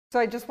So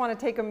I just want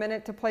to take a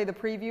minute to play the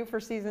preview for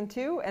season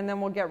 2, and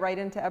then we'll get right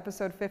into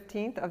episode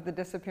 15 of The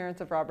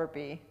Disappearance of Robert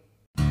B.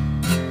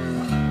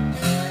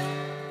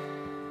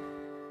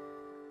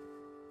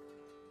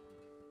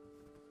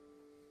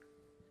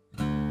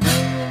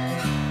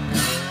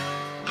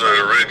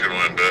 The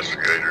original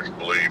investigators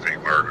believe he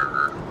murdered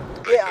her.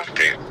 They just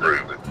can't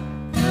prove it.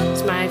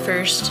 It's my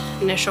first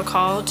initial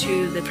call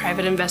to the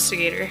private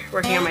investigator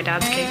working on my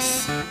dad's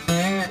case.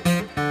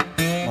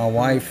 My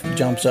wife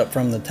jumps up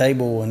from the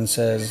table and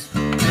says,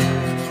 "Oh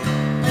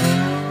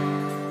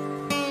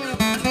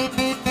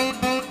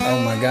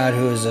my God,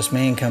 who is this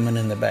man coming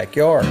in the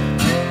backyard?"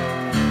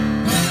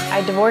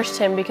 I divorced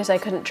him because I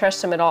couldn't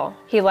trust him at all.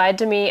 He lied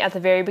to me at the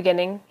very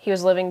beginning. He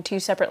was living 2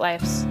 separate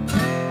lives.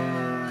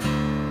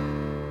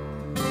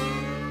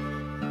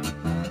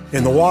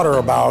 In the water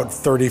about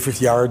 30,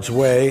 50 yards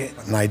away,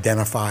 and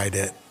identified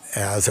it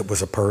as it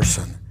was a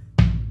person.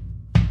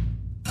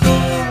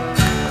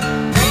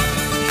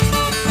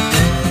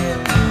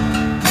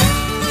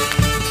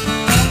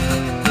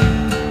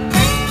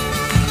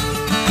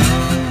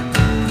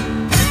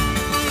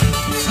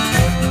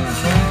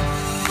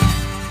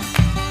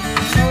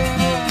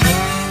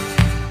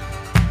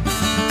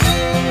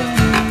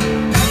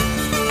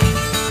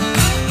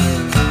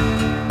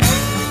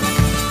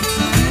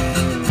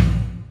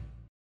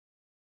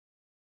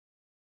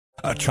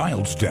 A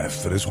child's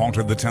death that has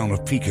haunted the town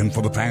of Pekin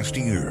for the past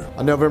year.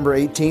 On November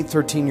 18th,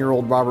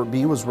 13-year-old Robert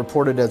B. was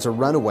reported as a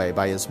runaway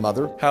by his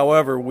mother.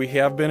 However, we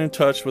have been in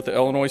touch with the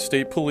Illinois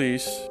State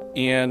Police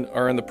and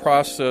are in the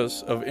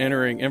process of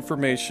entering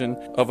information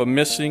of a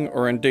missing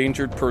or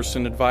endangered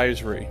person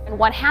advisory. And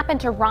what happened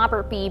to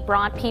Robert B.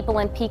 brought people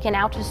in Pekin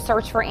out to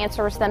search for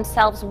answers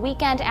themselves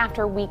weekend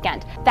after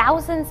weekend.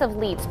 Thousands of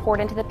leads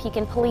poured into the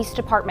Pekin Police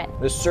Department.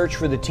 The search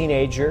for the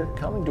teenager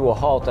coming to a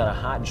halt on a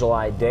hot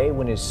July day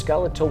when his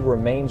skeletal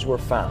remains were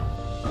found.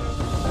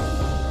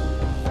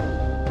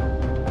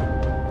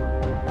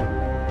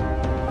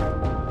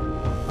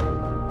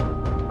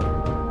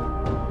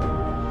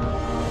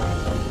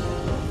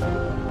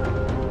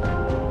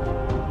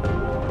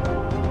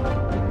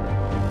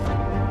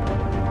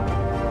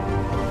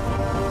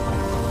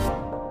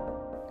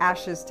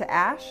 Ashes to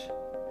Ash,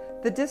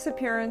 The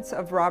Disappearance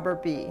of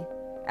Robert B.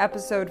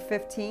 Episode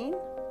 15,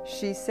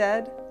 She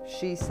Said,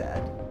 She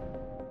Said.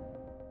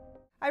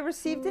 I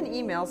received an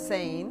email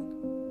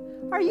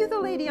saying, "Are you the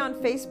lady on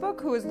Facebook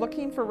who is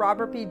looking for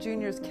Robert B.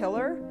 Jr.'s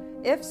killer?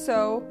 If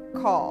so,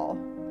 call.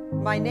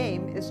 My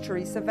name is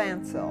Teresa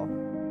Vansil."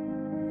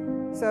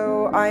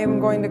 So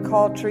I'm going to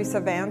call Teresa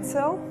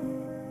Vansil.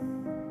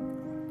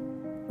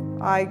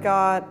 I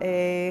got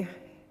a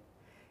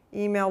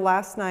email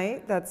last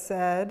night that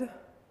said,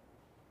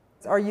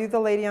 "Are you the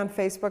lady on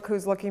Facebook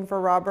who's looking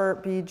for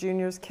Robert B.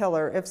 Jr.'s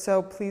killer? If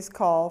so, please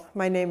call.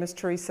 My name is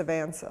Teresa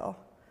Vansil."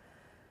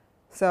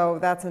 So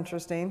that's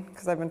interesting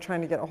because I've been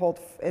trying to get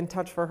in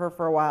touch for her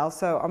for a while.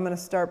 So I'm going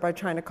to start by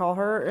trying to call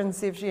her and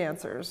see if she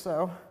answers.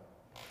 So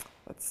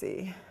let's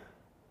see.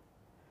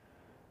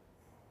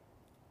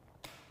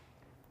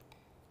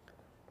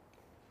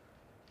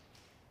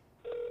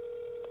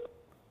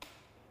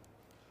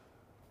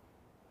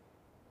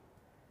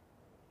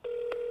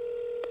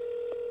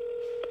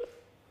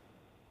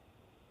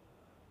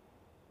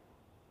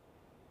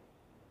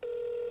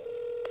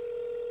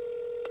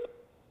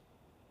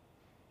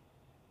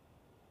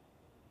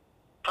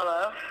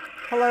 Hello?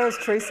 Hello, is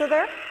Teresa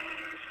there?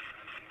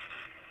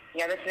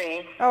 Yeah, that's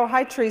me. Oh,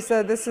 hi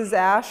Teresa. This is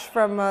Ash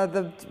from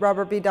the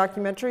Robert B.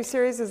 documentary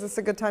series. Is this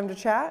a good time to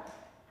chat?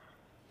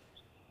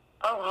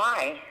 Oh,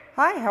 hi.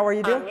 Hi, how are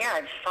you doing? Yeah,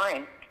 it's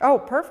fine. Oh,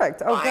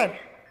 perfect. Oh, Fine. good.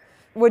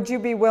 Would you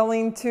be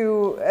willing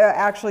to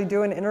actually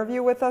do an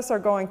interview with us or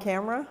go on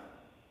camera?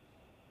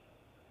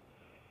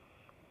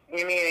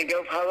 You mean to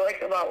go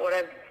public about what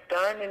I've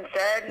done and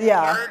said and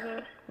Yeah.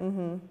 heard?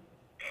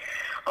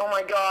 Oh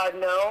my God,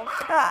 no.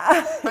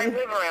 I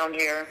live around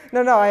here.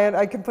 No,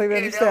 I completely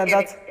You understand.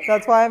 don't get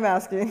That's why I'm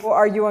asking. Well,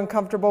 are you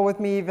uncomfortable with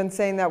me even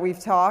saying that we've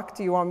talked?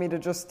 Do you want me to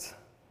just...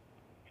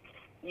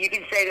 You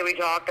can say that we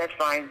talked, that's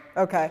fine.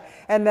 Okay.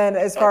 And then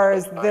as far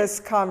as fine. this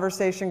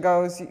conversation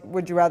goes,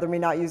 would you rather me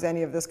not use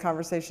any of this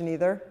conversation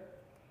either?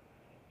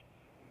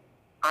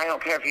 I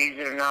don't care if you use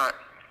it or not.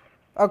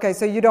 Okay,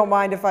 so you don't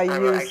mind if I I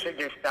use... should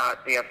just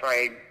not be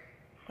afraid.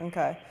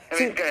 Okay. I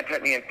mean, it's going to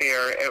put me in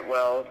fear, it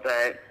will,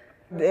 but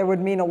It would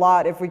mean a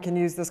lot if we can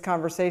use this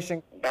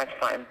conversation. that's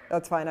fine.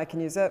 That's fine, I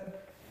can use it?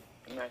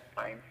 That's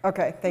fine.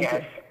 Okay, thank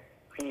Yes.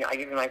 I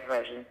give you my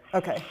permission. you.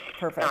 Okay,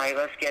 perfect. All right,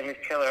 let's get his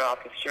killer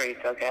off the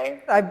streets,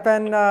 okay? I've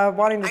been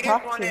wanting to I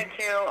talk just to you.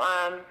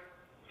 wanted to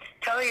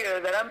tell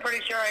you that I'm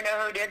pretty sure I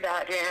know who did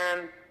that to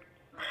him.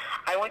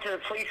 I went to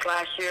the police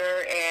last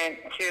year and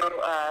to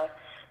the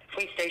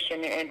police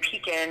station in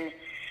Pekin,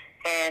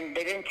 and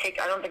they didn't take,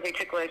 I don't think they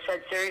took what I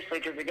said seriously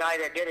because the guy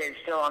that did it is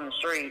still on the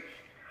streets.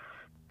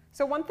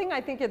 So one thing I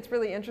think it's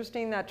really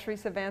interesting that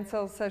Teresa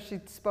Vansell says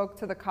she spoke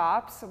to the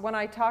cops. When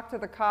I talked to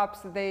the cops,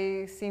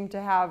 they seem to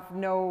have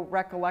no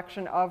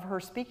recollection of her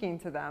speaking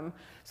to them.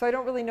 So I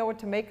don't really know what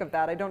to make of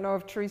that. I don't know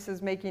if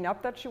Teresa's making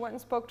up that she went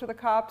and spoke to the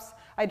cops.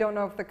 I don't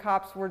know if the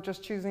cops were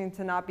just choosing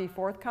to not be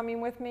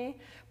forthcoming with me.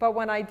 But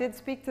when I did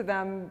speak to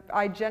them,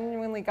 I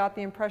genuinely got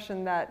the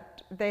impression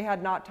that they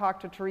had not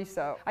talked to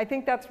Teresa. I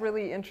think that's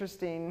really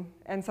interesting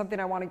and something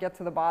I want to get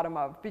to the bottom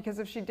of, because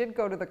if she did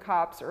go to the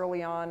cops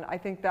early on, I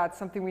think that's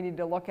something we need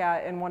to look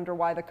at and wonder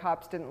why the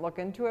cops didn't look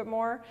into it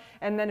more.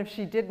 And then if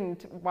she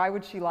didn't, why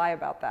would she lie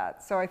about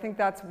that? So I think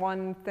that's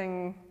one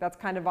thing that's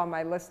kind of on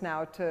my list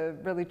now to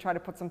really try to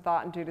put some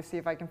thought into to see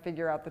if I can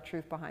figure out the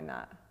truth behind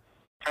that.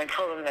 I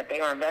told them that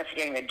they were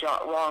investigating the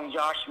wrong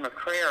Josh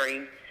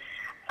McCreary.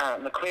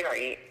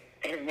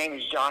 His name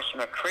is Josh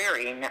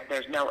McCreary, and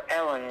there's no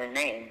L in the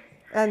name.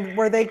 And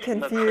were they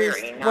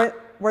confused?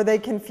 Were they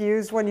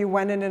confused when you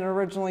went in and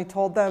originally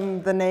told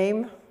them the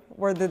name?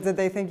 Did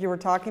they think you were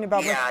talking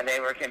about? Yeah,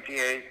 they were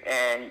confused,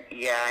 and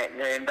yeah,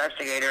 the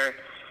investigator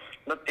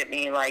looked at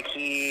me like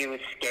he was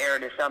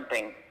scared of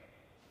something.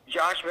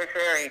 Josh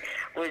McCreary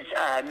was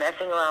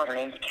messing around. Her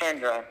name's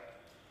Kendra.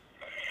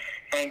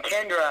 And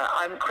Kendra,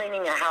 I'm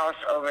cleaning a house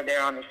over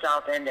there on the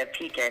south end of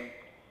Pekin,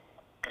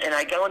 and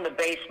I go in the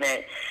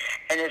basement,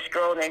 and this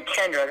girl named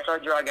Kendra, that's our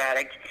drug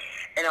addict,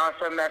 and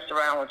also messed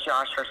around with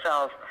Josh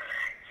herself,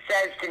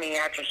 says to me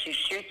after she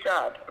shoots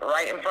up,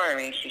 right in front of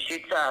me, she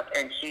shoots up,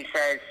 and she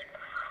says,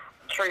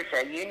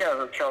 Teresa, you know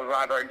who killed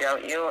Robert,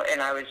 don't you?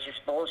 And I was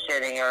just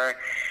bullshitting her,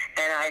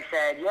 and I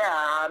said,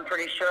 yeah, I'm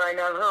pretty sure I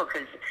know who,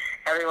 because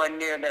everyone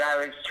knew that I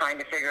was trying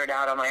to figure it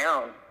out on my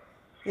own.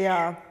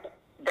 Yeah.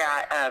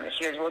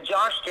 She goes, well,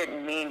 Josh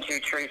didn't mean to,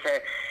 Teresa.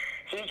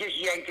 He just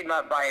yanked him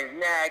up by his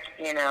neck,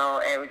 and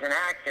it was an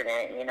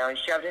accident. He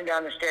shoved him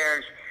down the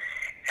stairs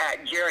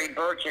at Jerry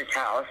Birch's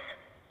house,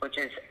 which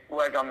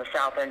was on the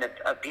south end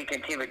of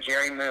Pekin too, but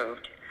Jerry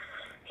moved.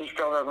 He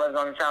still lives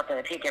on the south end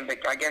of Pekin, but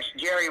I guess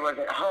Jerry was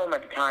at home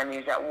at the time. He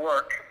was at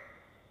work,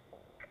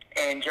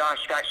 and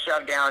Josh got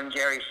shoved down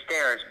Jerry's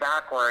stairs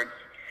backwards,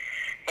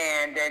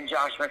 and then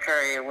Josh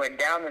McCurry went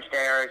down the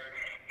stairs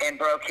and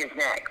broke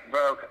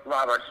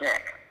Robert's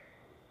neck,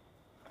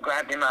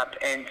 grabbed him up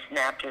and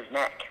snapped his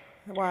neck.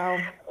 Wow.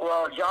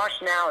 Well,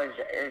 Josh now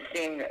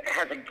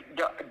has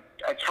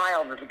a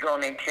child with a girl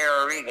named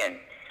Tara Regan.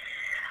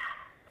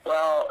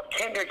 Well,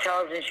 Kendra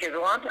tells me, she goes,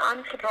 well,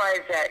 I'm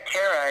surprised that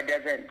Tara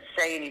doesn't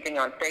say anything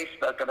on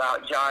Facebook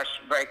about Josh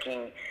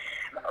breaking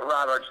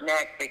Robert's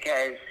neck,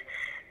 because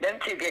them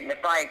two get into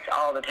fights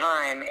all the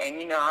time, and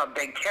you know how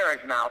big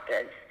Tara's mouth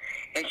is,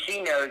 and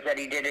she knows that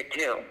he did it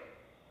too.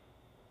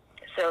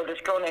 So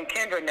this girl named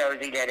Kendra knows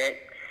he did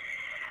it.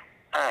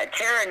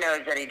 Tara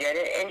knows that he did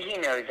it, and he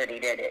knows that he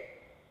did it.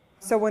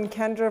 So when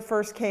Kendra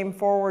first came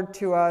forward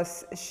to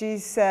us, she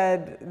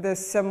said this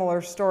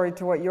similar story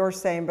to what you're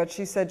saying, but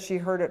she said she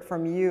heard it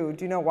from you.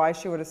 Do you know why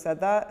she would have said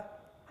that?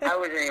 I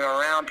wasn't even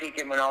around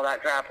Pekin when all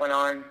that crap went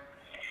on.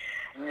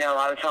 No,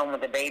 I was home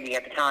with the baby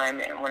at the time,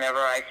 and whenever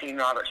I seen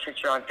Robert's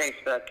picture on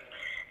Facebook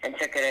and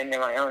took it into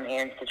my own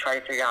hands to try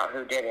to figure out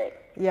who did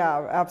it.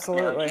 Yeah,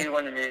 absolutely. She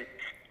wanted to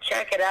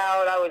check it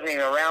out. I wasn't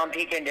even around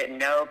Pekin, didn't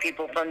know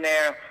people from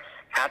there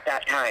at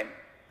that time.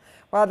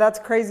 Wow, that's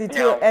crazy too.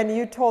 No. And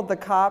you told the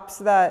cops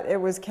that it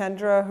was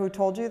Kendra who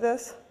told you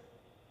this?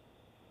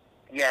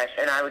 Yes,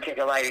 and I would take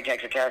a lie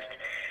detector test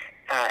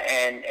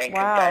and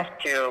Wow.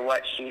 confess to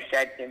what she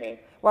said to me.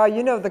 Wow,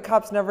 the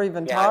cops never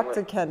even talked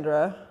to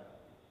Kendra.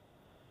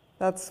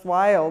 That's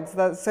wild.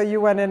 So you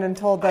went in and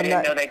told them I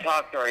didn't that... know they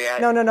talked to her yet.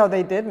 No,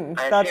 they didn't.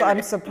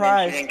 I'm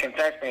surprised. She didn't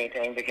confess to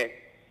anything because...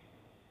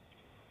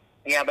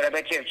 Yeah, but I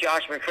bet you if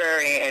Josh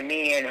McCreary and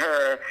me and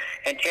her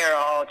and Tara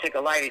all took a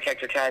lie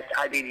detector test,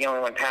 I'd be the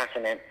only one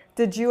passing it.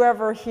 Did you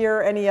ever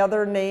hear any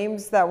other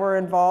names that were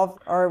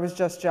involved, or it was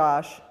just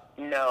Josh?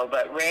 No,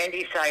 but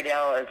Randy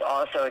Seidel is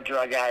also a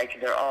drug addict.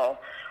 They're all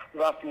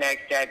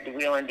roughnecks that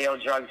wheel and deal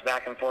drugs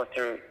back and forth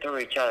through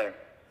each other.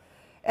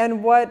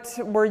 And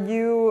were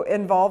you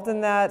involved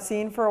in that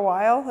scene for a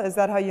while? Is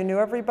that how you knew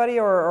everybody,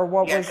 or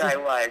what was? Yes, I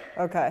was.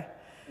 Okay.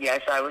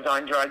 Yes, I was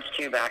on drugs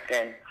too back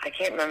then. I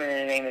can't remember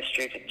the name of the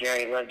street that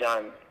Jerry lived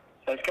on.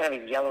 It was kind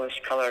of a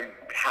yellowish colored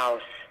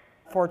house.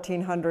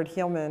 1400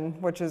 Heelman,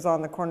 which is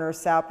on the corner of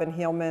Sapp and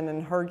Heelman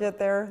and Herget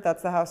there.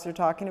 That's the house you're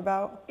talking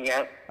about?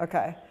 Yep.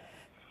 Okay.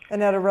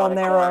 And had a real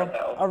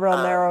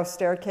narrow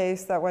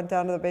staircase that went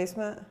down to the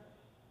basement?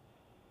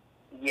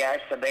 Yes,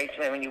 the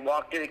basement. When you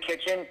walk through the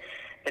kitchen,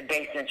 the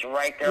basement's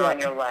right there on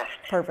your left.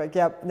 Perfect.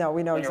 Yep. No,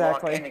 we know when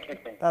exactly. You walk in the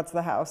kitchen. That's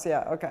the house.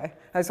 Yeah. Okay.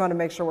 I just want to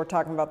make sure we're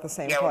talking about the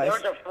same place.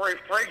 place. There was a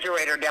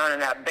refrigerator down in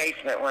that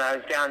basement when I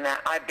was down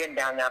that. I've been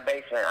down that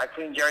basement. I've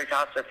cleaned Jerry's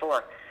house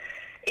before.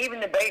 Even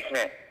the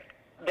basement,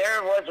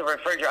 there was a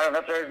refrigerator. I don't know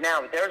if there is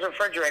now, but there was a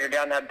refrigerator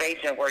down that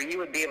basement where you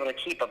would be able to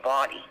keep a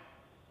body.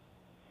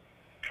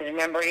 Because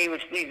remember, he's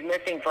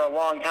missing for a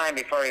long time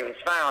before he was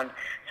found.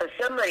 So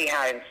somebody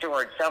had him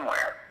stored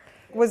somewhere.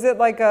 Was it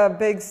like a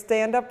big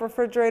stand-up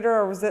refrigerator,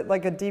 or was it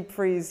like a deep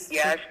freeze?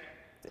 Yes.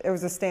 It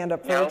was a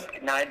stand-up fridge?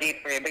 Nope, not a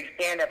deep freezer. A big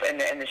stand-up,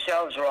 and the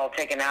shelves were all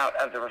taken out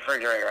of the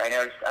refrigerator.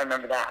 I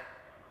remember that.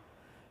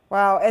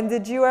 Wow, and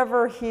did you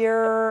ever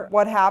hear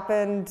what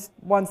happened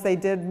once they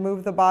did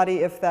move the body,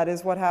 if that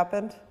is what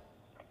happened?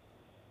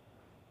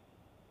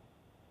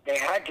 They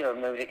had to have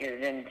moved it because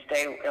it didn't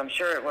stay. I'm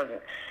sure it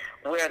wasn't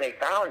where they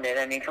found it.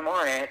 I mean, come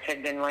on, if it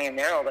had been laying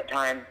there all the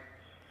time,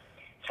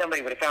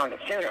 somebody would have found it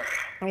sooner.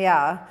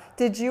 Yeah.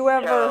 Did you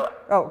ever? So,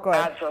 oh, go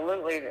ahead.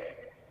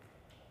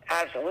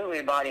 Absolutely,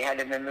 the body had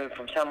to have been moved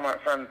from somewhere,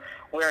 from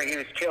where he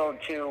was killed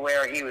to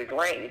where he was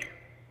laid.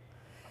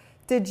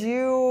 Did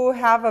you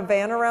have a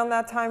van around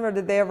that time, or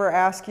did they ever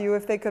ask you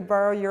if they could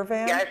borrow your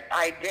van? Yes,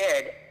 I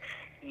did.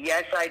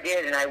 Yes, I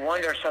did, and I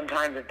wonder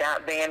sometimes if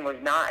that van was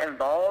not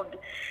involved,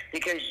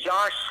 because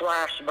Josh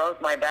slashed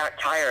both my back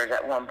tires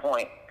at one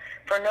point.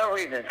 For no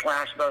reason,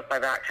 slashed both my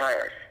back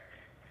tires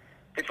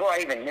before I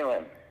even knew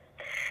him.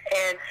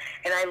 And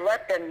I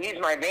let them use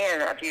my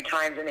van a few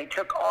times, and they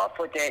took off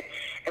with it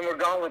and were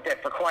gone with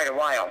it for quite a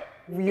while.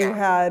 You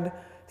had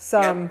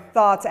some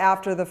thoughts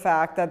after the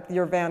fact that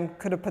your van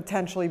could have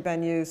potentially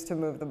been used to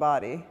move the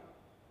body.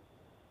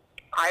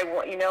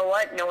 You know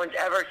what? No one's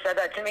ever said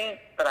that to me,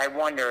 but I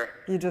wonder.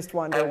 You just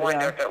wondered. I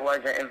wonder if it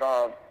wasn't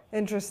involved.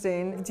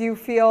 Interesting. Do you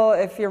feel,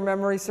 if your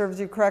memory serves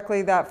you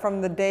correctly, that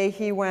from the day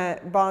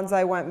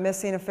Bonzai went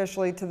missing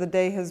officially to the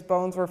day his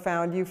bones were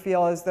found, you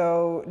feel as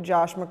though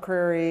Josh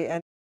McCreary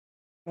and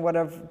would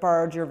have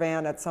borrowed your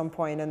van at some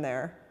point in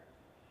there?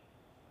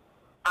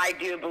 I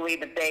do believe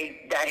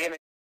that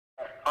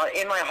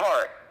in my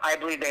heart, I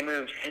believe they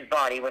moved his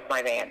body with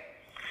my van.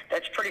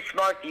 That's pretty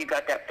smart that you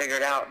got that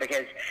figured out,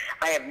 because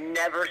I have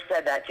never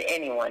said that to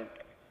anyone.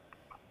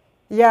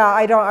 Yeah,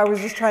 I was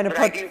just trying to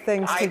put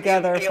things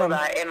together. I do feel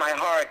that in my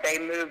heart they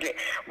moved it.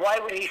 Why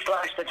would he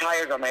slash the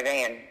tires on my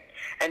van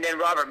and then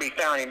Robert be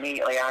found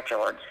immediately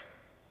afterwards?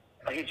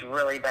 He's a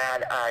really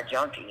bad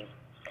junkie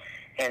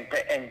and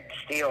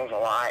steals a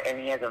lot, and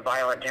he has a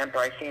violent temper.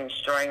 I see him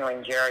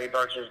strangling Jerry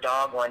Birch's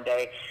dog one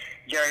day.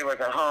 Jerry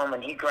wasn't home,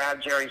 and he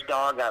grabbed Jerry's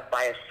dog up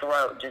by his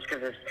throat just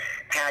because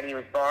Patty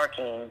was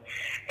barking,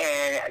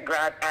 and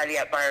grabbed Patty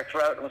up by her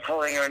throat and was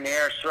holding her in the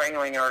air,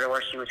 strangling her to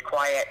where she was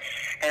quiet.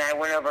 And I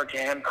went over to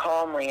him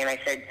calmly, and I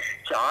said,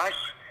 Josh,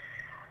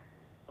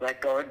 let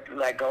go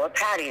of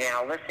Patty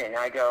now. Listen,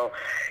 I go,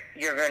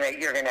 you're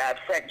gonna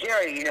upset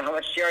Jerry. You know how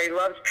much Jerry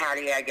loves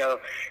Patty. I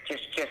go,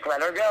 just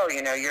let her go.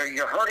 You know,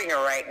 you're hurting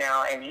her right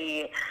now. And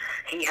he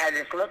had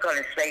this look on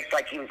his face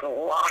like he was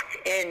locked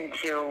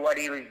into what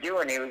he was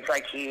doing. It was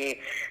like he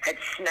had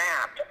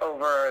snapped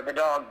over the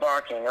dog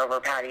barking,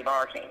 over Patty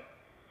barking.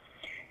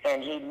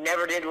 And he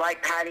never did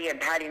like Patty, and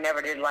Patty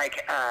never did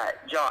like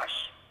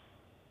Josh.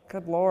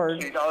 Good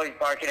Lord. He was always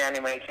barking at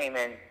him when he came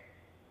in.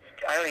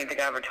 I don't even think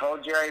I ever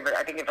told Jerry, but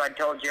I think if I'd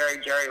told Jerry,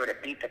 Jerry would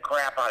have beat the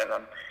crap out of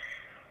him.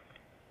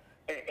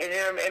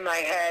 In my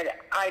head,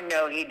 I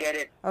know he did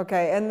it.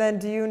 Okay, and then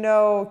do you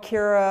know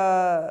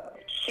Kira?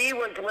 She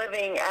was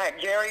living at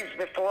Jerry's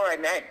before I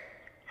met.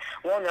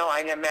 Well, no,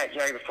 I never met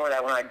Jerry before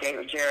that. Went on a date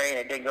with Jerry, and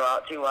it didn't go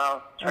out too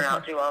well. Turn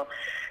out too well.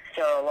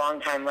 So a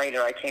long time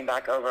later, I came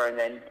back over,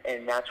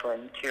 and that's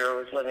when Kira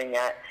was living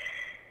at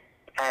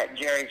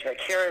Jerry's. But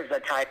Kira's the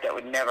type that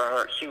would never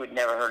hurt. She would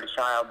never hurt a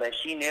child, but if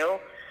she knew,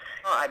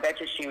 I bet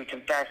you she would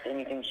confess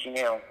anything she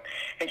knew.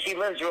 And she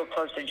lives real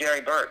close to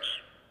Jerry Birch.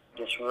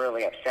 Just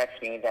really upsets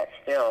me that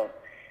still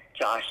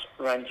Josh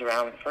runs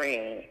around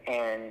free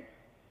and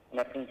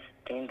nothing's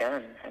being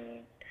done. I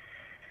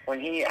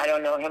mean, I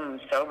don't know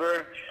him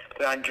sober,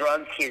 but on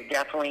drugs, he is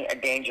definitely a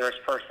dangerous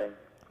person.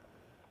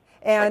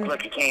 And like,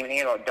 look, he can't even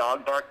handle a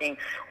dog barking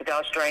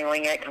without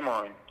strangling it. Come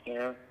on, you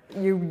know?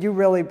 You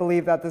really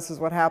believe that this is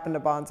what happened to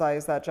Bonzai,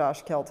 is that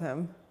Josh killed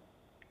him?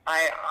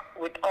 I,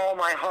 with all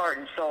my heart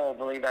and soul,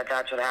 believe that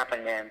that's what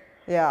happened to him.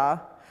 Yeah.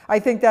 I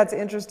think that's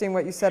interesting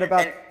what you said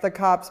about the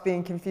cops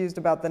being confused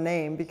about the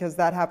name, because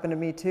that happened to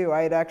me too.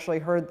 I had actually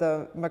heard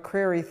the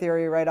McCreary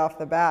theory right off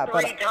the bat.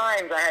 Three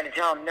times I had to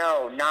tell him,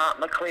 no, not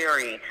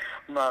McCleary,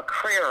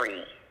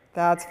 McCreary.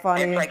 That's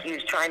funny. It's like he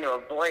was trying to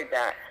avoid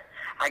that.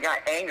 I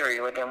got angry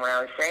with him when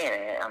I was saying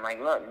it. I'm like,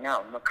 look,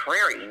 no,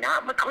 McCreary,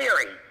 not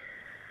McCleary.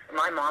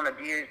 My mom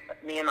abused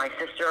me and my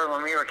sister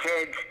when we were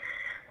kids.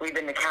 We've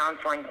been to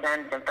counseling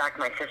since. In fact,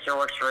 my sister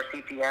works for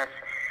CPS,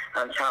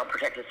 Child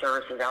Protective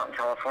Services out in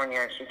California,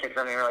 and she took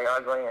something really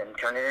ugly and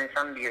turned it into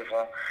something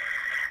beautiful.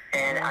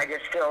 And I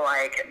just feel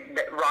like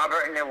that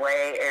Robert, in a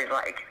way, is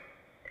like,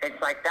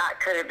 it's like that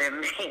could have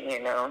been me,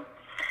 you know?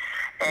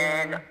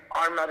 And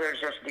our mother's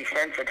just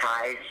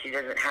desensitized. She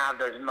doesn't have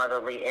those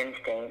motherly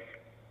instincts.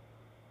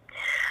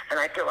 And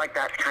I feel like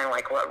that's kind of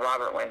like what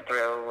Robert went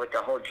through with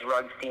the whole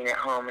drug scene at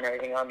home and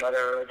everything. Our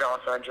mother was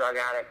also a drug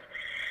addict.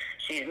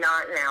 She's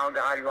not now,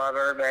 God love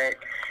her, but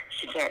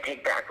she can't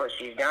take back what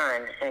she's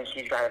done, and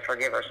she's got to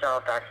forgive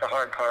herself. That's the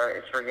hard part,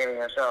 is forgiving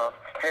herself.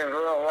 His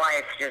little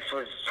life just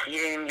was, he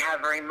didn't even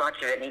have very much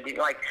of it. And he did,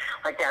 like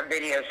that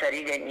video said,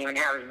 he didn't even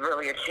have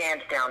really a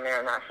chance down there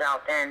in that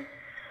South End.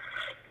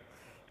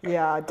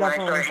 Yeah,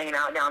 definitely. When I started hanging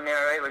out down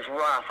there, it was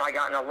rough. I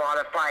got in a lot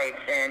of fights,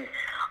 and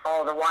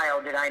all the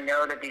while, did I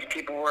know that these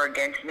people were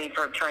against me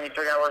for trying to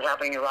figure out what was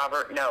happening to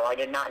Robert? No, I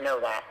did not know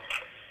that.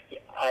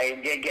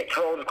 I did get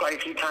told quite a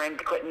few times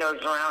to quit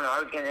nosing around or I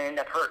was going to end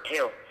up hurt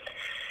too.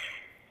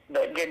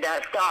 But did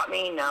that stop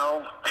me?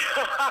 No.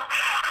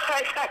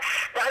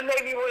 That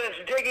made me want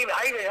to dig him.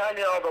 I even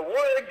hunted all the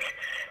woods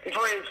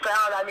before he was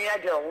found. I mean, I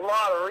did a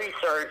lot of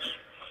research.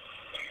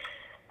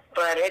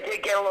 But it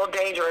did get a little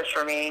dangerous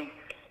for me.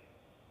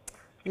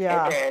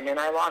 Yeah. It did, and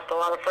I lost a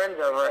lot of friends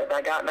over it.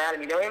 I got mad at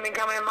me. Don't even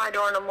come in my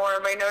door no more.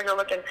 Everybody knows you're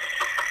looking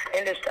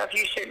into stuff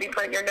you shouldn't be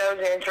putting your nose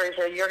in.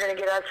 Teresa, you're going to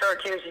get us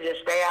hurt too, so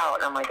just stay out.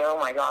 And I'm like, oh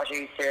my gosh, are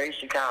you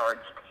serious, you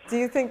cowards? Do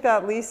you think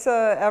that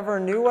Lisa ever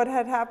knew what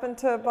had happened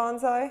to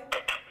Bonzai?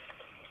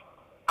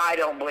 I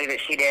don't believe that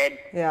she did.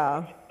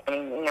 Yeah. I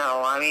mean,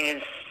 no, I mean,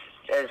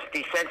 as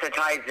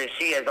desensitized as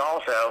she is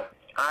also,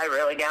 I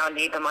really down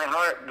deep in my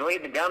heart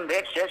believe the dumb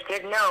bitch just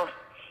didn't know.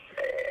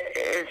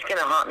 It's going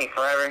to haunt me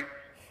forever.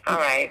 All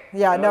right.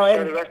 Yeah, no. I'm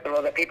sure the rest of the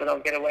world that people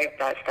don't get away with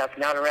that stuff,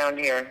 not around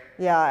here.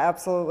 Yeah,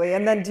 absolutely.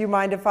 And then do you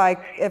mind if I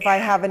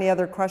have any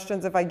other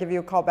questions, if I give you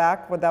a call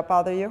back? Would that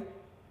bother you?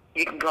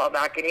 You can call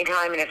back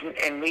anytime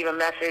and leave a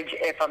message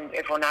if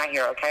we're not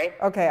here, okay?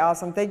 Okay,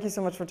 awesome. Thank you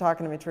so much for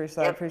talking to me,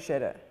 Teresa. Yep. I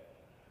appreciate it.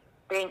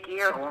 Thank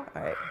you. All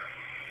right.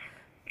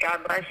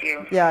 God bless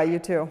you. Yeah, you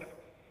too.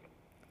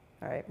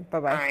 All right,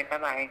 bye-bye. All right,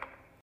 bye-bye.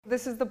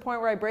 This is the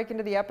point where I break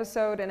into the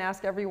episode and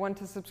ask everyone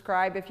to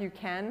subscribe if you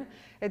can.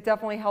 It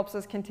definitely helps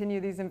us continue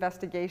these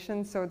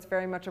investigations, so it's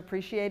very much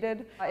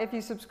appreciated. If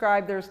you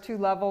subscribe, there's 2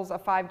 levels, a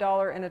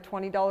 $5 and a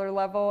 $20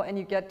 level, and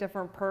you get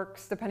different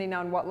perks depending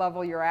on what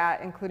level you're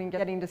at, including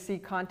getting to see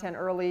content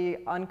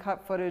early,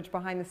 uncut footage,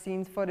 behind the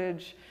scenes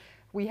footage.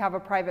 We have a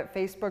private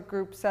Facebook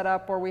group set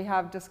up where we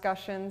have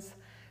discussions.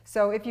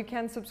 So if you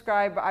can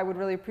subscribe, I would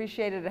really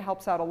appreciate it. It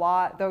helps out a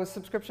lot. Those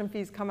subscription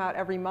fees come out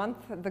every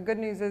month. The good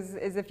news is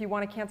if you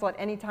want to cancel at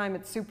any time,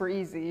 it's super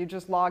easy. You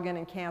just log in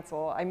and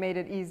cancel. I made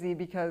it easy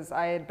because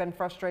I had been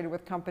frustrated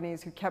with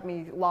companies who kept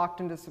me locked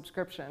into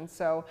subscriptions.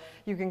 So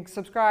you can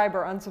subscribe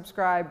or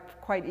unsubscribe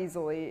quite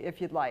easily if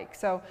you'd like.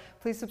 So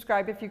please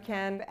subscribe if you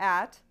can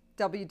at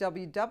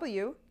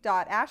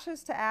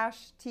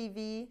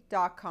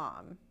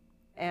www.ashes2ashtv.com.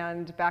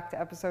 And back to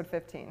episode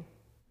 15.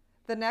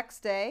 The next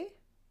day,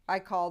 I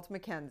called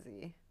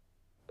Mackenzie.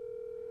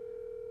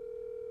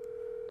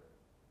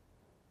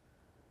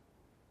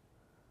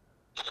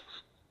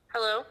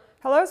 Hello?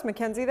 Hello, is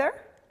Mackenzie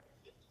there?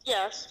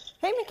 Yes.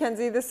 Hey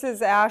Mackenzie, this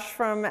is Ash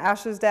from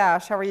Ash's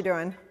Dash. How are you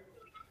doing?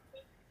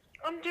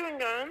 I'm doing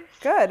good.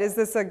 Good. Is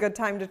this a good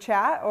time to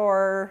chat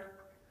or?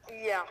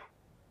 Yeah.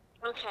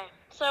 Okay.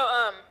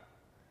 So,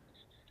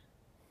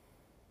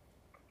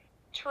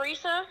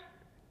 Teresa?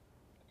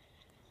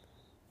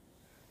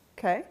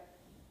 Okay.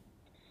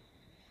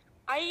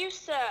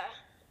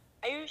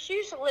 She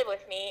used to live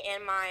with me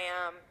and my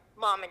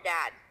mom and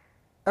dad.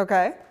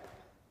 Okay.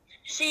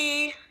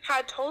 She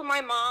had told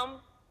my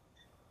mom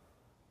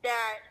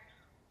that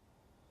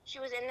she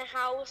was in the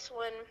house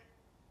when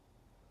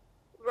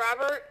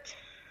Robert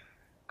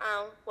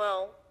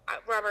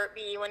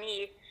B, when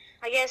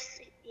I guess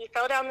he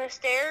fell down the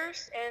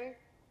stairs and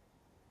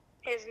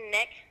his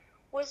neck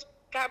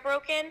got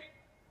broken.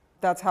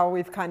 That's how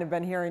we've kind of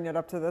been hearing it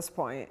up to this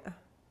point.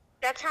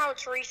 That's how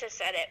Teresa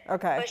said it.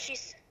 Okay. But she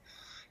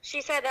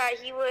said that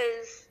he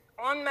was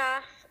on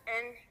meth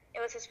and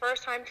it was his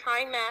first time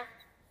trying meth.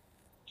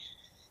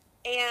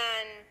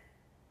 And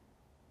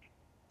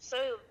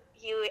so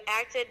he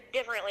acted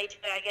differently to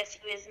it. I guess he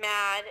was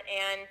mad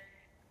and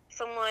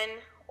someone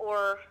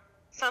or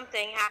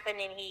something happened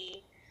and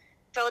he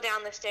fell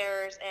down the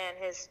stairs and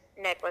his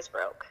neck was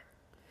broke.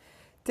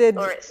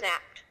 Or it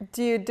snapped.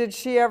 Did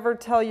she ever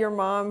tell your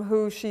mom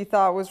who she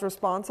thought was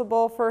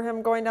responsible for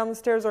him going down the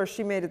stairs, or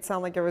she made it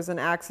sound like it was an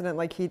accident,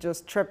 like he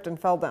just tripped and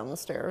fell down the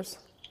stairs?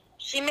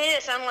 She made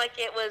it sound like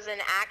it was an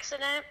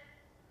accident.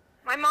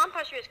 My mom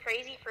thought she was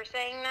crazy for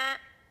saying that.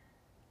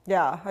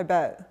 Yeah, I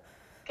bet.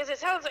 Because it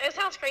sounds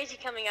crazy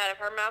coming out of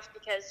her mouth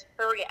because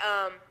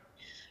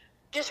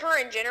just her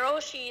in general,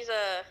 she's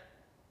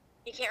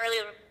you can't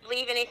really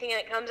believe anything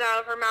that comes out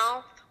of her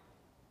mouth.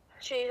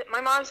 My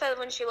mom said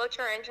when she looked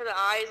her into the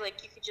eyes,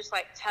 like you could just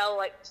like tell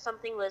like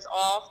something was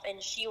off, and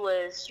she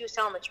was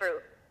telling the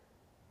truth.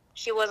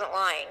 She wasn't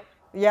lying.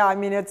 Yeah, I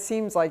mean, it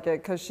seems like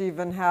it because she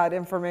even had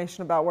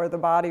information about where the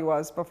body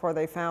was before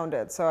they found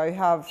it. So I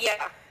have,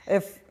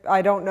 if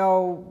I don't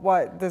know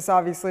what, this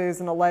obviously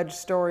is an alleged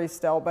story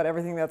still, but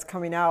everything that's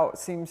coming out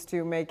seems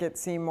to make it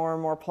seem more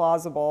and more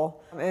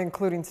plausible,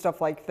 including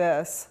stuff like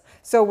this.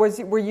 So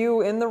were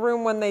you in the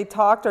room when they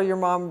talked, or your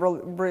mom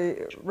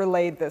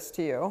relayed this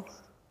to you?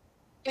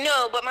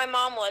 No, but my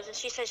mom was, and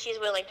she says she's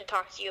willing to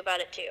talk to you about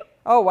it too.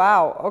 Oh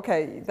wow,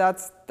 okay,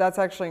 that's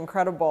actually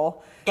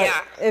incredible. But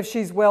yeah. If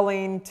she's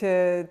willing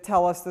to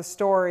tell us the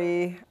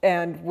story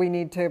and we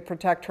need to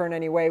protect her in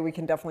any way, we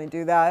can definitely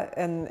do that.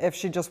 And if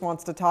she just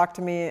wants to talk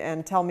to me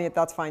and tell me it,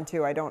 that's fine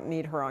too. I don't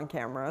need her on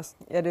camera.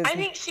 It is. I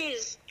think she'd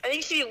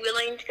be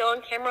willing to go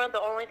on camera.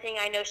 The only thing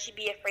I know she'd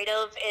be afraid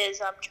of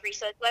is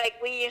Teresa. Like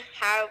we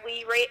had her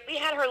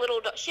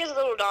she has a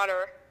little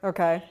daughter.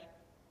 Okay.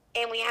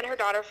 and we had her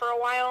daughter for a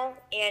while,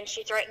 and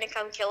she threatened to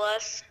come kill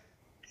us.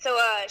 So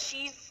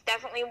she's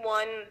definitely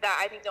one that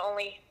I think the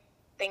only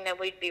thing that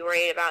we'd be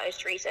worried about is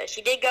Teresa.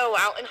 She did go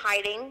out in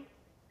hiding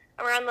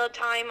around the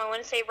time, I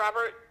want to say,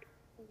 Robert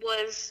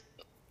was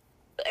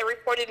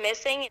reported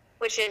missing,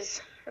 which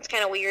is, that's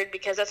kind of weird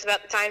because that's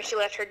about the time she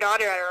left her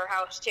daughter at her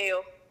house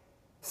too.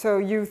 So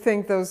you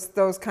think those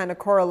kind of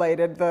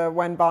correlated, the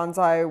when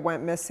Bonzai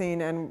went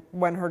missing and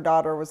when her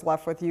daughter was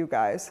left with you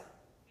guys?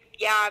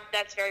 Yeah,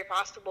 that's very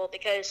possible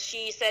because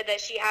she said that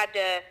she had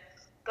to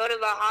go to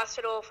the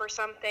hospital for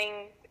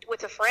something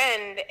with a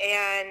friend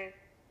and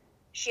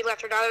she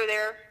left her daughter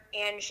there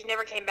and she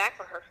never came back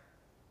for her.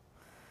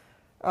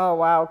 Oh,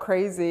 wow,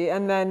 crazy.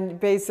 And then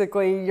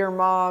basically your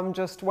mom,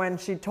 just when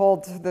she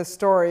told the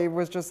story,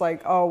 was just like,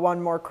 oh,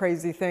 one more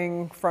crazy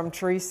thing from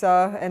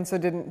Teresa, and so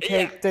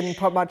didn't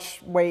put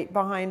much weight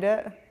behind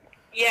it?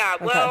 Yeah,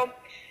 Okay. well,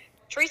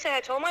 Teresa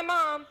had told my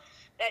mom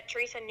that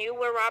Teresa knew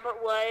where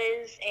Robert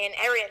was and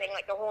everything,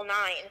 like the whole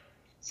nine.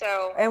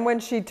 So. And when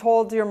she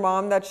told your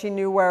mom that she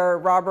knew where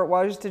Robert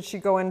was, did she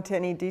go into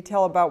any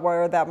detail about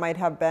where that might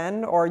have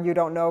been, or you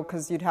don't know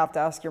because you'd have to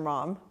ask your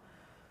mom?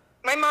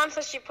 My mom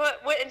says she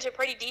went into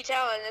pretty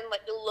detail, and then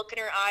like the look in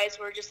her eyes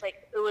were just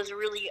like, it was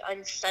really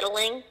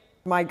unsettling.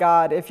 My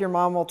God, if your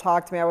mom will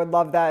talk to me, I would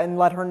love that, and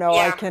let her know.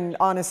 Yeah. I can,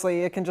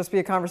 honestly, it can just be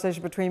a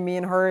conversation between me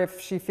and her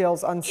if she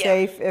feels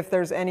unsafe. Yeah. If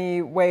there's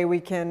any way we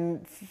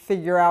can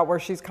figure out where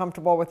she's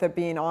comfortable with it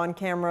being on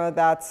camera,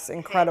 that's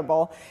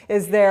incredible.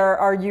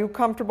 Are you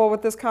comfortable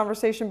with this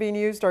conversation being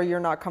used, or you're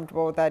not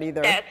comfortable with that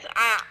either?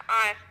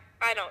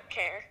 I don't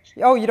care.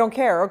 Oh, you don't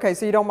care? Okay,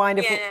 so you don't mind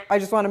if, Yeah. I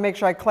just want to make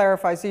sure I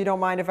clarify, so you don't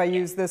mind if I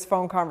use this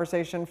phone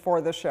conversation for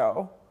the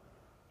show?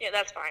 Yeah,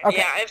 that's fine. Okay.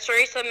 Yeah, if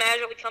Teresa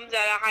magically comes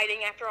out of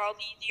hiding after all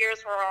these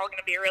years, we're all going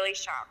to be really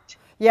shocked.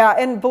 Yeah,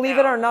 and believe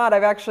it or not, I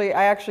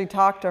actually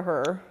talked to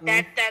her.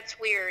 That's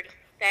weird.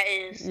 That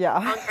is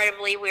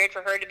incredibly weird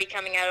for her to be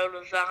coming out of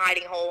the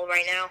hiding hole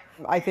right now.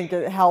 I think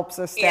it helps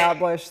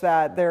establish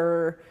that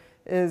there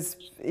is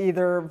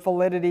either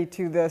validity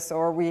to this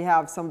or we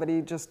have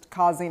somebody just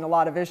causing a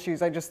lot of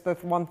issues. The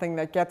one thing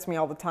that gets me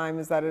all the time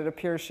is that it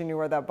appears she knew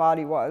where that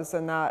body was,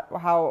 and that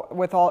how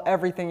with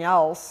everything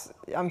else,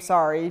 I'm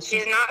sorry.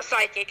 She's not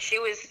psychic. She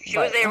was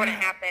there when it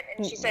happened,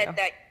 and she said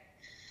that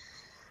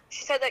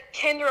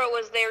Kendra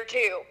was there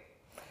too.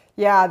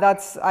 Yeah,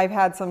 I've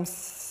had some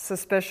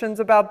suspicions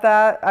about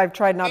that. I've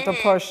tried not to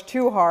push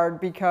too hard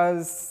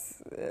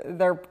because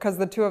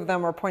the two of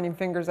them are pointing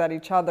fingers at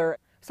each other.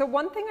 So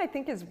one thing I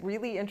think is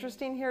really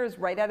interesting here is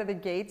right out of the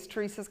gates,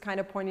 Teresa's kind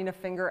of pointing a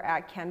finger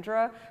at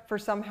Kendra for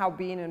somehow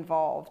being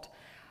involved.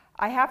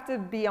 I have to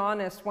be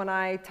honest, when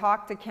I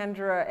talked to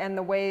Kendra and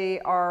the way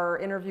our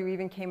interview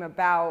even came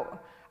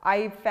about,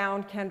 I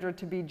found Kendra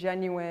to be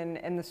genuine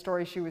in the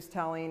story she was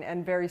telling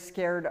and very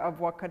scared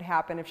of what could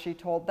happen if she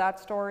told that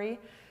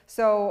story.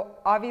 So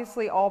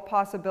obviously all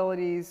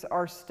possibilities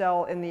are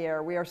still in the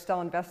air. We are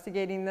still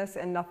investigating this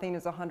and nothing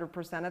is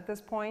 100% at this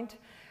point.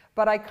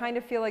 But I kind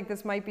of feel like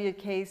this might be a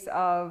case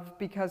of,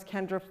 because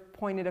Kendra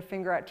pointed a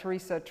finger at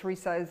Teresa,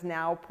 Teresa is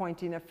now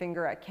pointing a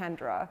finger at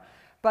Kendra.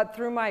 But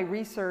through my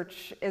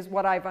research is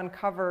what I've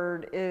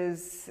uncovered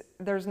is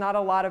there's not a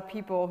lot of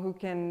people who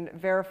can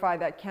verify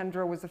that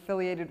Kendra was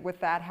affiliated with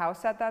that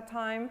house at that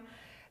time.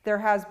 There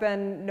has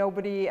been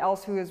nobody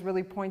else who has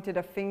really pointed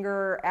a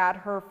finger at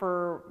her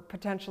for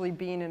potentially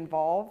being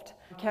involved.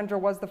 Kendra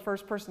was the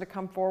first person to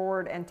come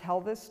forward and tell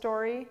this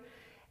story.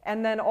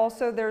 And then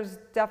also there's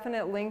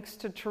definite links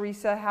to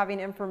Teresa having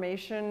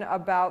information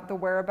about the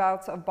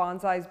whereabouts of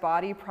Bonzai's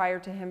body prior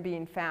to him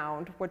being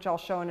found, which I'll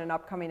show in an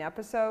upcoming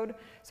episode.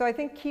 So I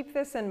think keep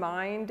this in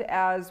mind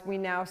as we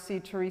now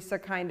see Teresa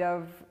kind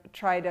of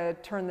try to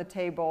turn the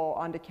table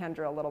onto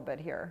Kendra a little bit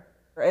here.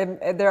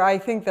 And I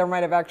think there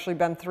might have actually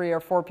been 3 or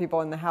 4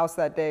 people in the house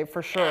that day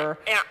for sure.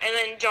 Yeah, and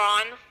then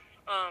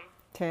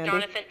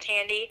Jonathan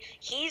Tandy,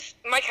 he's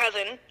my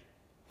cousin.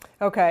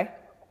 Okay.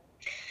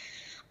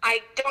 I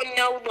don't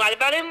know a lot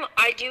about him.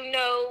 I do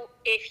know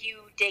if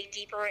you dig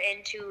deeper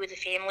into the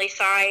family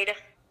side,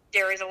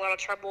 there is a lot of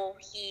trouble.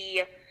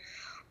 He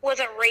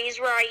wasn't raised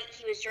right.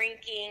 He was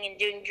drinking and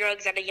doing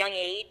drugs at a young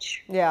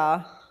age.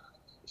 Yeah.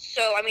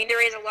 So, I mean,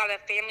 there is a lot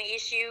of family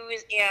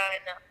issues,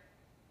 and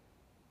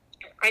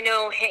I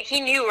know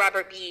he knew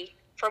Robert B.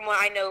 from what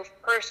I know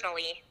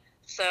personally,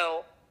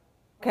 so...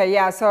 Okay,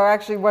 yeah, so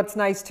actually what's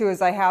nice too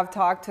is I have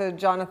talked to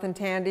Jonathan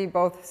Tandy,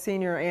 both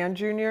senior and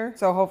junior,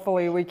 so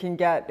hopefully we can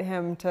get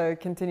him to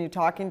continue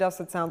talking to us.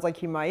 It sounds like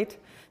he might.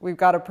 We've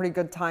got a pretty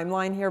good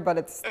timeline here,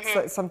 but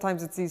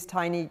sometimes it's these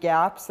tiny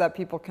gaps that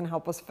people can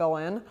help us fill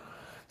in.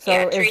 So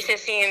yeah, Teresa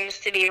seems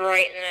to be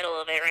right in the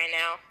middle of it right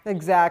now.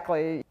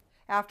 Exactly.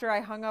 After I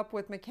hung up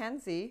with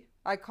Mackenzie,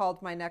 I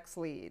called my next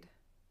lead.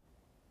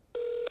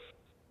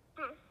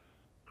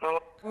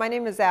 My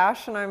name is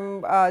Ash, and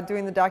I'm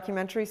doing the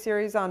documentary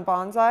series on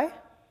Bonzai.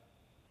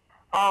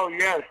 Oh,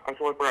 yes. I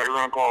totally forgot you were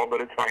on call,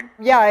 but it's fine.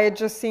 Yeah, I had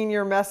just seen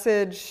your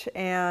message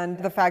and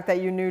the fact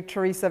that you knew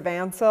Teresa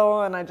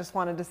Vansel, and I just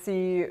wanted to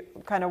see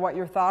kind of what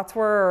your thoughts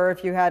were or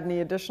if you had any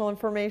additional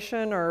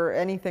information or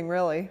anything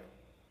really.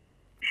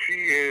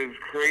 is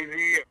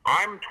crazy.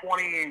 I'm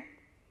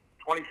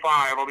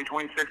 25. I'll be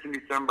 26 in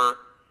December.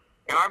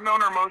 And I've known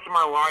her most of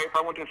my life.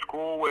 I went to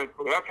school with,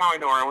 that's how I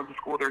know her. I went to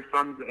school with her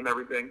sons and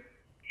everything.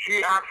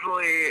 She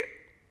actually,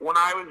 when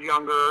I was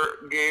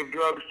younger, gave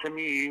drugs to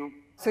me.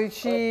 So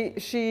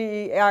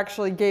she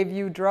actually gave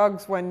you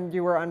drugs when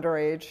you were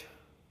underage?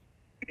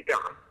 Yeah,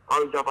 I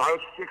was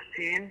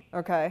 16.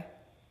 Okay.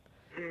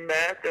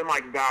 Meth and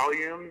like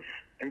Valiums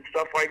and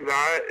stuff like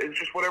that. It's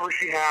just whatever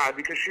she had,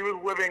 because she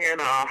was living in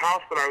a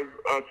house that I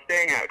was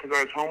staying at because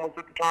I was homeless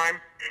at the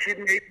time. She'd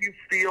make you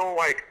feel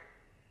like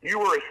you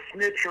were a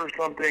snitch or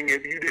something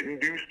if you didn't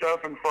do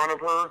stuff in front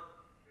of her.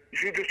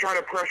 She'd just try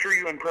to pressure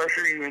you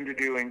into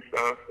doing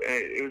stuff.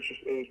 And it was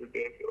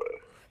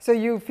ridiculous. So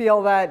you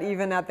feel that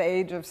even at the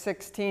age of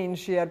 16,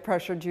 she had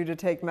pressured you to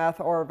take meth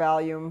or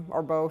Valium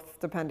or both,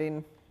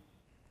 depending?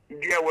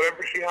 Yeah,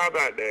 whatever she had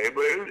that day.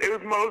 But it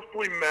was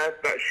mostly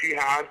meth that she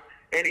had.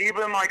 And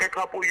even like a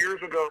couple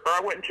years ago, I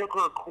went and took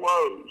her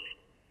clothes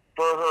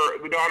for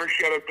the daughter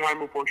she had at the time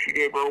before she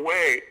gave her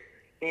away.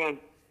 And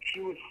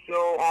she was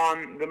still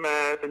on the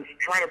meth and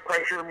trying to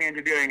pressure me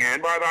into doing it.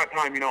 And by that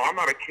time, I'm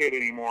not a kid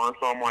anymore.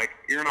 So I'm like,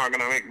 you're not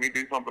going to make me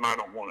do something I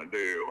don't want to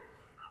do.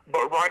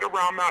 But right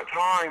around that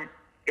time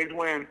is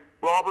when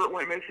Robert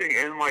went missing.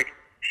 And like,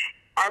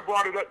 I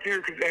brought it up to her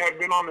because it had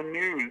been on the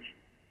news.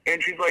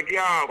 And she's like,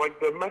 yeah, like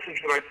the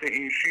message that I sent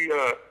you, she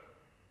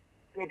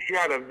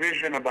had a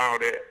vision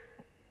about it.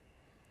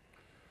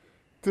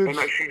 And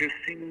that she just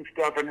seen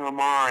stuff in her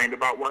mind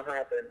about what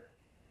happened.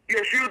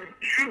 Yeah, she was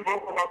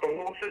vocal about the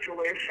whole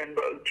situation,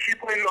 but she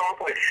played it off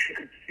like she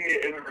could see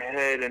it in her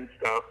head and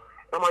stuff.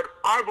 I'm like,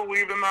 I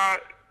believe in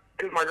that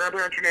because my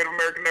grandparents are Native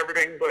American and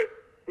everything, but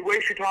the way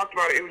she talked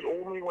about it was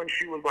only when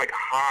she was like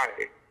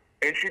high.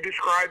 And she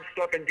described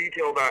stuff in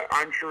detail that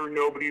I'm sure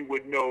nobody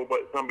would know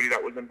but somebody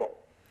that was involved.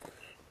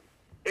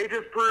 It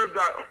just proved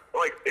that,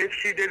 like, if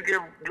she did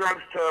give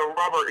drugs to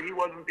Robert, he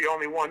wasn't the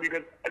only one.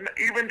 Because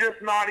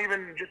not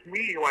even just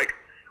me, like,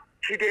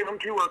 she gave them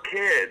to her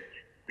kids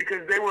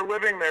because they were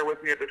living there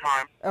with me at the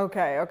time.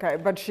 Okay.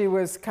 But she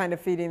was kind of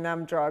feeding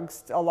them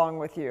drugs along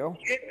with you.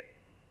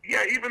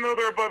 Yeah, even though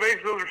they're above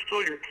age, those are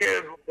still your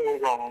kids. So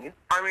wrong.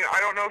 I mean, I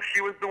don't know if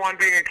she was the one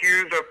being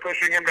accused of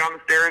pushing him down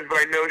the stairs, but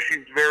I know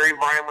she's very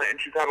violent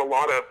and she's had a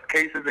lot of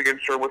cases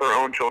against her with her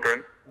own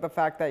children. The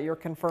fact that you're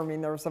confirming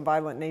there was a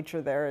violent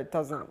nature there, it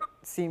doesn't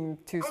seem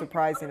too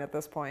surprising at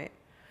this point.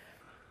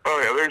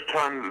 Oh yeah, there's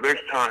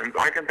tons.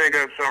 I can think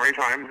of so many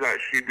times that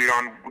she'd be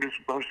on just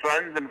her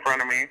sons in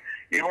front of me,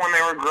 even when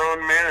they were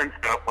grown men and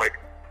stuff. Like,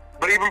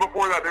 but even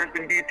before that, there's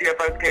been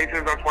DCFS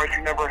cases. That's why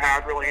she never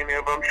had really any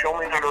of them. She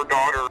only had her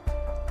daughter.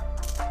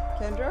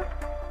 Kendra?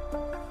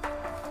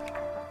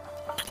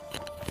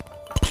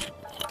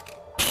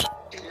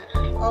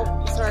 Oh,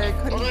 sorry, I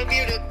couldn't. I'm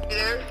muted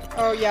there.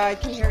 Oh yeah, I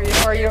can hear you.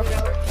 Are you?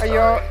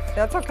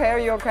 That's okay. Are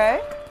you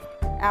okay?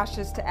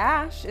 Ashes to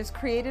Ash is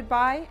created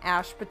by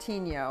Ash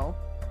Patino.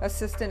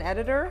 Assistant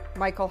editor,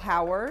 Michael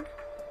Howard.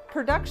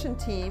 Production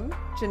team,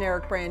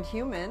 Generic Brand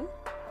Human.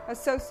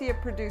 Associate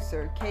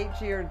producer, Kate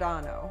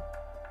Giordano.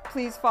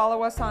 Please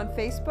follow us on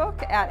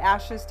Facebook at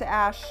Ashes to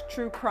Ash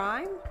True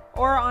Crime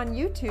or on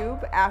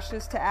YouTube,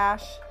 Ashes to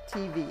Ash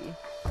TV.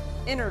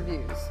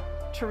 Interviews,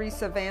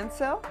 Teresa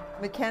Vansell,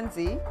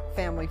 Mackenzie,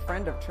 family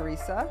friend of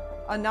Teresa,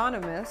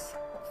 Anonymous,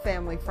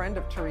 family friend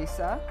of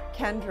Teresa,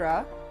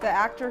 Kendra, the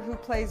actor who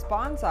plays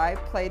Bonzai,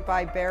 played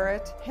by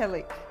Barrett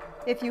Hillick.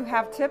 If you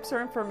have tips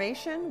or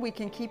information, we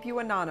can keep you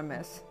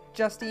anonymous.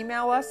 Just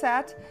email us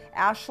at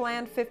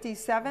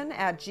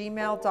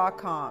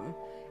ashland57@gmail.com.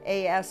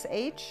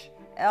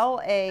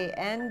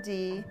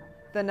 ASHLAND,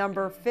 the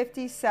number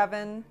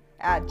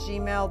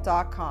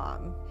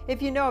 57@gmail.com.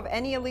 If you know of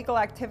any illegal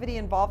activity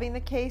involving the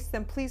case,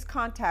 then please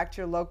contact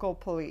your local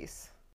police.